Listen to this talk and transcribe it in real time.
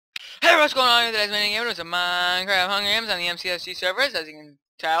what's going on? Today's main game is a Minecraft Hunger Games on the MCSG servers, as you can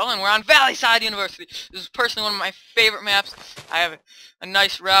tell, and we're on Valleyside University. This is personally one of my favorite maps. I have a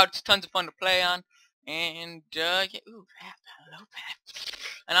nice route, it's tons of fun to play on, and yeah, ooh, hello, Pat.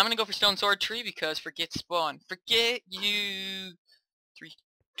 And I'm gonna go for Stone Sword Tree because forget spawn, forget you. 3,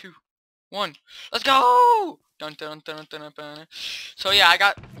 2, 1, let's go! Dun dun dun dun dun dun. So yeah, I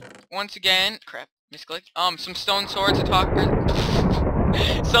got once again, crap, misclicked. Some stone swords to talk.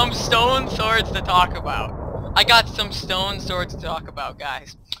 Some stone swords to talk about. I got some stone swords to talk about,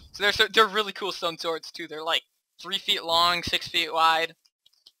 guys. So they're really cool stone swords too. They're like 3 feet long, 6 feet wide.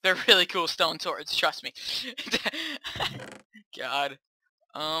 They're really cool stone swords. Trust me. God.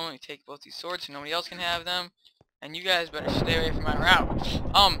 Let me take both these swords so nobody else can have them. And you guys better stay away from my route.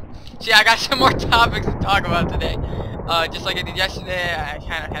 So yeah, I got some more topics to talk about today. Just like I did yesterday, I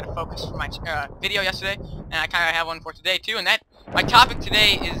kind of had a focus for my video yesterday, and I kind of have one for today too. And my topic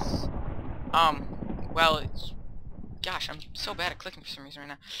today is, well, it's, gosh, I'm so bad at clicking for some reason right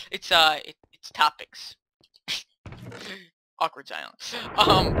now. It's topics. Awkward silence.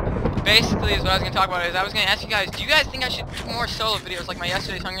 Basically, is what I was gonna talk about. Is I was gonna ask you guys, do you guys think I should do more solo videos like my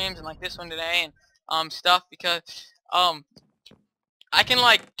yesterday's Hunger Games and like this one today and stuff? Because I can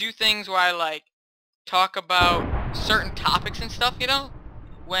like do things where I like talk about certain topics and stuff, you know,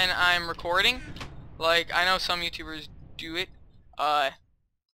 when I'm recording. Like I know some YouTubers do it. And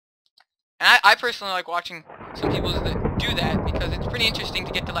I personally like watching some people that do that because it's pretty interesting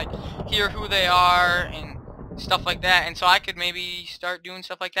to get to like hear who they are and stuff like that. And so I could maybe start doing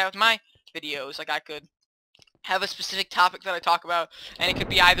stuff like that with my videos. Like I could have a specific topic that I talk about, and it could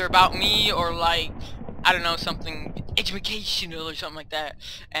be either about me or like, I don't know, something educational or something like that.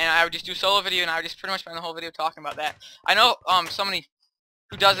 And I would just do a solo video, and I would just pretty much spend the whole video talking about that. I know somebody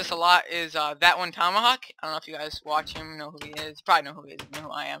who does this a lot is That One Tomahawk. I don't know if you guys watch him, know who he is. You probably know who he is, you know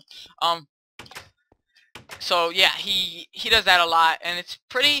who I am. So yeah, he does that a lot, and it's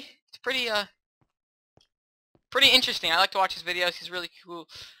pretty interesting. I like to watch his videos. He's a really cool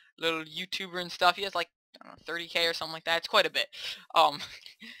little YouTuber and stuff. He has like, I don't know, 30K or something like that. It's quite a bit.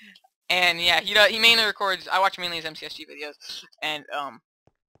 And yeah, he mainly records. I watch mainly his MCSG videos, and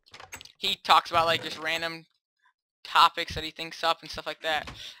he talks about like just random topics that he thinks up and stuff like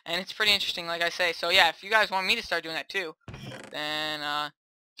that. And it's pretty interesting, like I say. So yeah, if you guys want me to start doing that too, then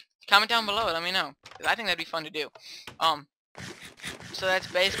comment down below. Let me know. 'Cause I think that'd be fun to do. So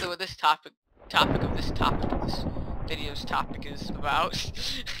that's basically what this topic of this video's topic is about.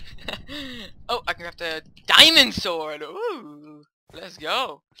 Oh, I can craft a diamond sword. Ooh, let's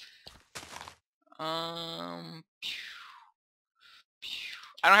go. I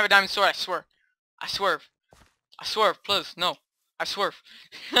don't have a diamond sword. I swear. I swerve. I swerve. Please, no. I swerve.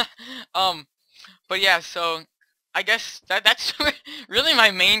 But yeah. So I guess that's really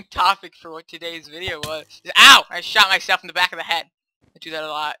my main topic for what today's video was. Ow! I shot myself in the back of the head. I do that a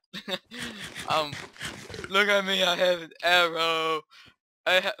lot. Look at me, I have an arrow.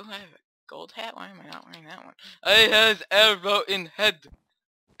 I have a gold hat? Why am I not wearing that one? I have arrow in head.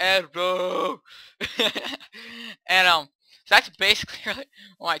 Arrow. And so that's basically really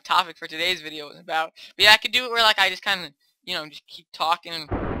what my topic for today's video was about. But yeah, I could do it where like I just kind of, you know, just keep talking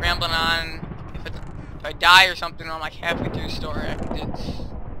and rambling on. If I die or something, I'm like halfway through the story, I could just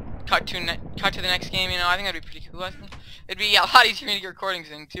cut to the next game. You know, I think that'd be pretty cool. I think it'd be a lot easier to get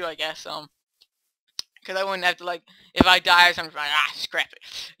recordings in too, I guess. Because I wouldn't have to like, if I die or something, like, scrap it.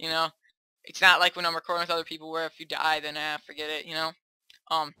 You know, it's not like when I'm recording with other people where if you die, then forget it. You know,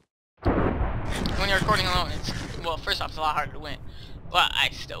 when you're recording alone, it's, well, first off, it's a lot harder to win. Well, I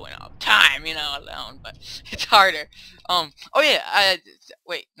still win all the time, you know, alone, but it's harder. Oh yeah,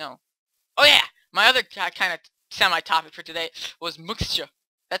 wait, no. Oh yeah, my other kind of semi-topic for today was Muxture.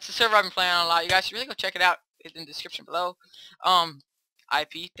 That's the server I've been playing on a lot. You guys should really go check it out. It's in the description below.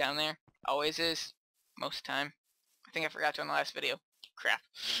 IP down there. Always is. Most of the time. I think I forgot to on the last video. Crap.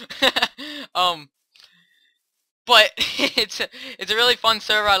 But it's a really fun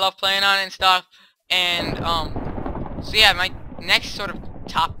server. I love playing on it and stuff. And so yeah, my next sort of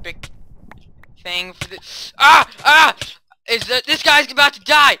topic thing for this is that this guy's about to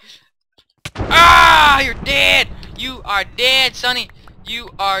die. You're dead. You are dead, Sonny. You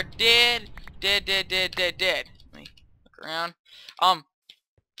are dead. Dead. Let me look around. I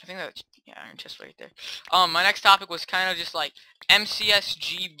think that's, yeah, iron chest right there. My next topic was kind of just like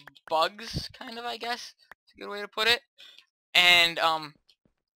MCSG bugs, kind of, I guess. It's a good way to put it. And,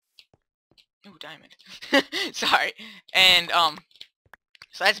 ooh, diamond. Sorry. And,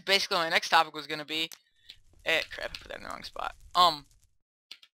 so that's basically what my next topic was gonna be. Crap, I put that in the wrong spot.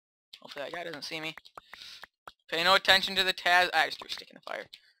 Hopefully that guy doesn't see me. Pay no attention to the Taz. I just threw a stick in the fire.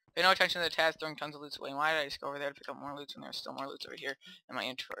 Pay no attention to the tabs throwing tons of loots away. Why did I just go over there to pick up more loots when there's still more loots over here and my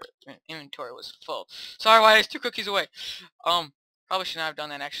inventory was full? Sorry, why there's 2 cookies away. Probably should not have done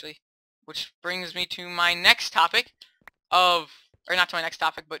that actually. Which brings me to my next topic of, or not to my next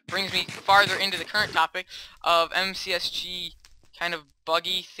topic, but brings me farther into the current topic of MCSG kind of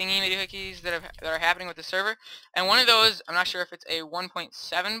buggy thingy-majiggies that are happening with the server. And one of those, I'm not sure if it's a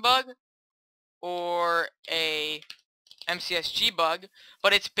 1.7 bug or a MCSG bug,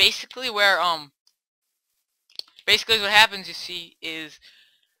 but it's basically where basically what happens, you see, is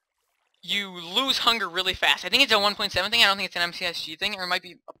you lose hunger really fast. I think it's a 1.7 thing. I don't think it's an MCSG thing, or it might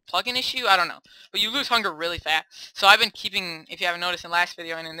be a plugin issue. I don't know, but you lose hunger really fast. So I've been keeping, if you haven't noticed in the last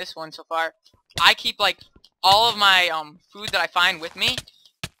video and in this one so far, I keep like all of my food that I find with me.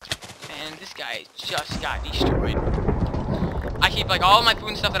 And this guy just got destroyed. I keep like all of my food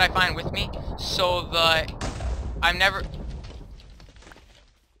and stuff that I find with me, so that I'm never...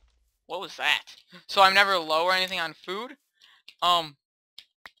 What was that? So I'm never low or anything on food.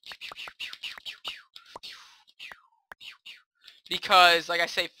 Because, like I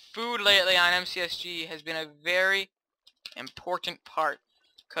say, food lately on MCSG has been a very important part.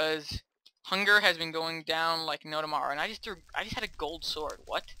 Because hunger has been going down like no tomorrow. And I just had a gold sword.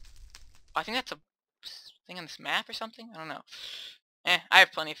 What? I think that's a thing on this map or something? I don't know. I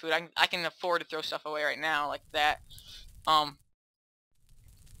have plenty of food. I can afford to throw stuff away right now like that.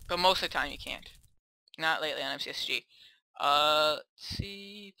 But most of the time you can't. Not lately on MCSG. Let's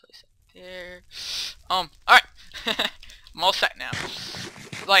see. Place it there. Alright. I'm all set now.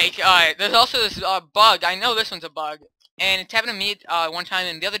 Like, there's also this bug. I know this one's a bug. And it's happened to me one time,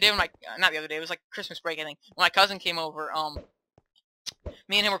 and the other day when not the other day, it was like Christmas break, I think. When my cousin came over,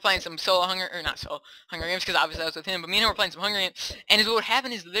 me and him were playing some solo Hunger Games, because obviously I was with him, but me and him were playing some Hunger Games, and what would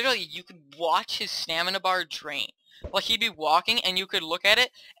happen is literally you could watch his stamina bar drain. Like, he'd be walking, and you could look at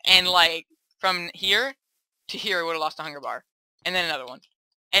it, and like, from here to here, it would have lost a hunger bar. And then another one.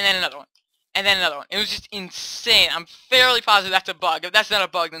 And then another one. And then another one. It was just insane. I'm fairly positive that's a bug. If that's not a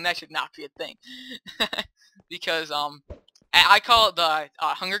bug, then that should not be a thing. Because, I call it the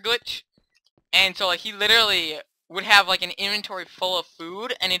hunger glitch. And so, like, he literally would have, like, an inventory full of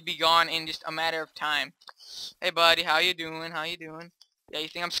food, and it'd be gone in just a matter of time. Hey, buddy, how you doing? How you doing? Yeah, you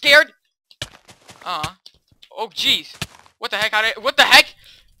think I'm scared? Oh, jeez. What the heck? What the heck?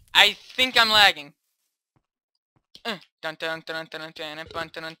 I think I'm lagging. I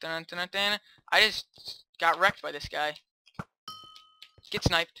just got wrecked by this guy. Get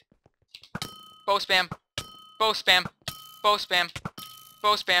sniped. Bow spam. Bow spam. Bow spam.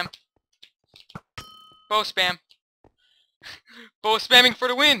 Bow spam. Bow spam. Bow spamming for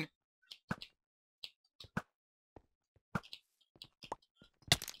the win.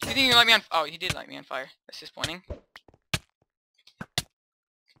 Do you think you light me on? Oh, he did light me on fire. That's disappointing.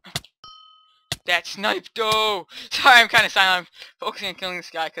 That sniped, oh! Sorry, I'm kind of silent. I'm focusing on killing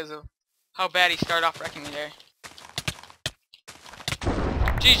this guy because of how bad he started off wrecking me there.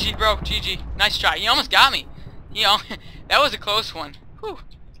 GG, bro. GG. Nice try. You almost got me. You know, that was a close one. Whew.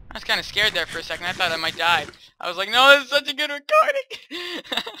 I was kind of scared there for a second. I thought I might die. I was like, no, this is such a good recording.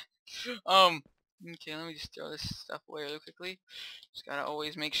 Okay, let me just throw this stuff away really quickly. Just gotta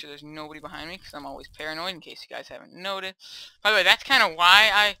always make sure there's nobody behind me because I'm always paranoid, in case you guys haven't noticed. By the way, that's kind of why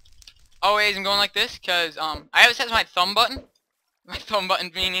I always am going like this, because I have it set as my thumb button. My thumb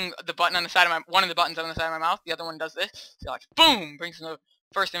button meaning the button on the side of my, one of the buttons on the side of my mouth. The other one does this. So like, boom, brings in the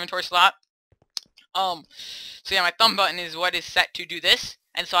first inventory slot. So yeah, my thumb button is what is set to do this.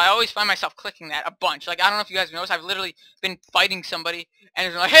 And so I always find myself clicking that a bunch. Like, I don't know if you guys have noticed, I've literally been fighting somebody, and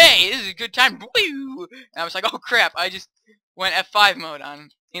it's like, hey, this is a good time, woo! And I was like, oh crap, I just went F5 mode on,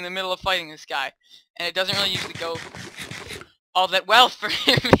 in the middle of fighting this guy. And it doesn't really usually go all that well for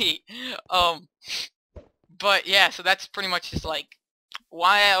me. But yeah, so that's pretty much just like,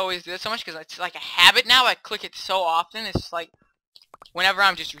 why I always do it so much, because it's like a habit now. I click it so often, it's just like, whenever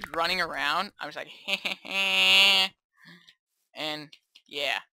I'm just running around, I'm just like, and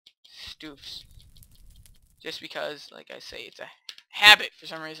yeah, stoofs. Just because, like I say, it's a habit for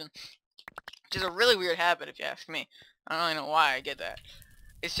some reason. Which is a really weird habit, if you ask me. I don't really know why I get that.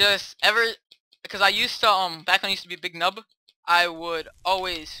 It's just, because I used to, back when I used to be a big nub, I would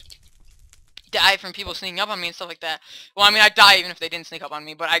always die from people sneaking up on me and stuff like that. Well, I mean, I'd die even if they didn't sneak up on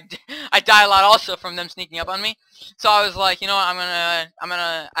me, but I'd die a lot also from them sneaking up on me. So I was like, you know what, I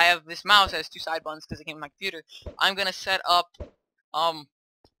have this mouse that has 2 side buttons because it came with my computer. I'm gonna set up,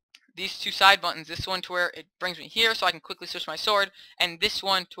 these 2 side buttons, this one to where it brings me here so I can quickly switch my sword, and this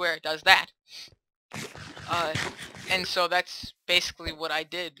one to where it does that. And so that's basically what I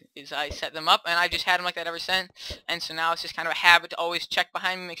did, is I set them up, and I just had them like that ever since. And so now it's just kind of a habit to always check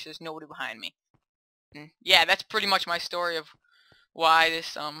behind me, make sure there's nobody behind me. And yeah, that's pretty much my story of why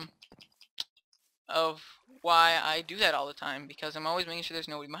this of why I do that all the time, because I'm always making sure there's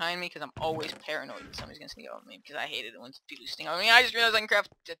nobody behind me, because I'm always paranoid that somebody's gonna sneak up on me, because I hate it when people sneak up on me. I just realized I can craft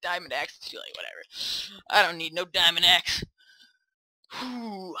a diamond axe. It's too late, whatever. I don't need no diamond axe.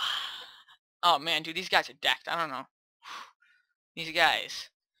 Whew. Oh man, dude, these guys are decked. I don't know. These guys.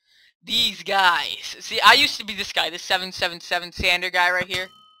 These guys. See, I used to be this guy, this 777 Sander guy right here,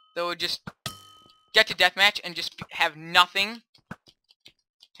 that would just get to deathmatch and just have nothing.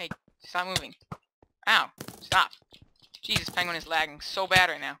 Hey, stop moving. Ow, stop. Jesus, Penguin is lagging so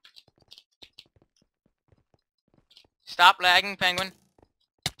bad right now. Stop lagging, Penguin.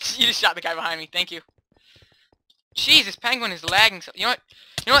 You just shot the guy behind me, thank you. Jesus, Penguin is lagging so... You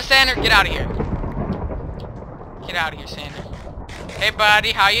know what, Sander? Get out of here. Get out of here, Sander. Hey,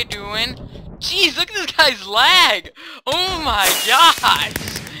 buddy, how you doing? Jeez, look at this guy's lag! Oh my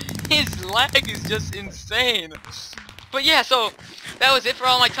gosh! His lag is just insane. But yeah, so that was it for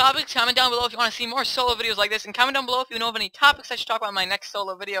all my topics. Comment down below if you want to see more solo videos like this, and comment down below if you know of any topics I should talk about in my next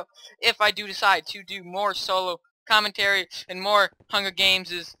solo video, if I do decide to do more solo commentary and more Hunger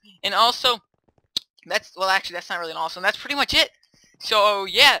Games. And also, that's not really an awesome. That's pretty much it. So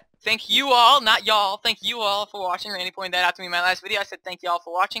yeah, thank you all, not y'all, thank you all for watching. Randy pointed that out to me in my last video. I said thank you all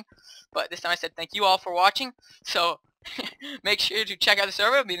for watching, but this time I said thank you all for watching. So make sure to check out the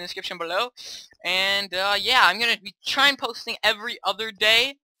server, it'll be in the description below. And yeah, I'm gonna be trying posting every other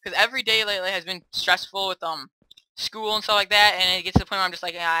day, because every day lately has been stressful with school and stuff like that, and it gets to the point where I'm just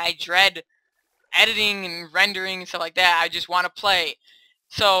like, I dread editing and rendering and stuff like that. I just want to play.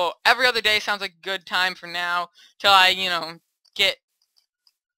 So every other day sounds like a good time for now, till I, you know, get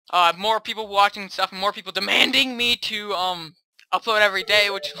more people watching and stuff, and more people demanding me to upload every day,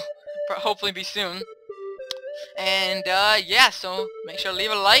 which will hopefully be soon. And yeah, so make sure to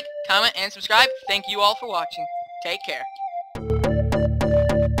leave a like, comment, and subscribe. Thank you all for watching. Take care.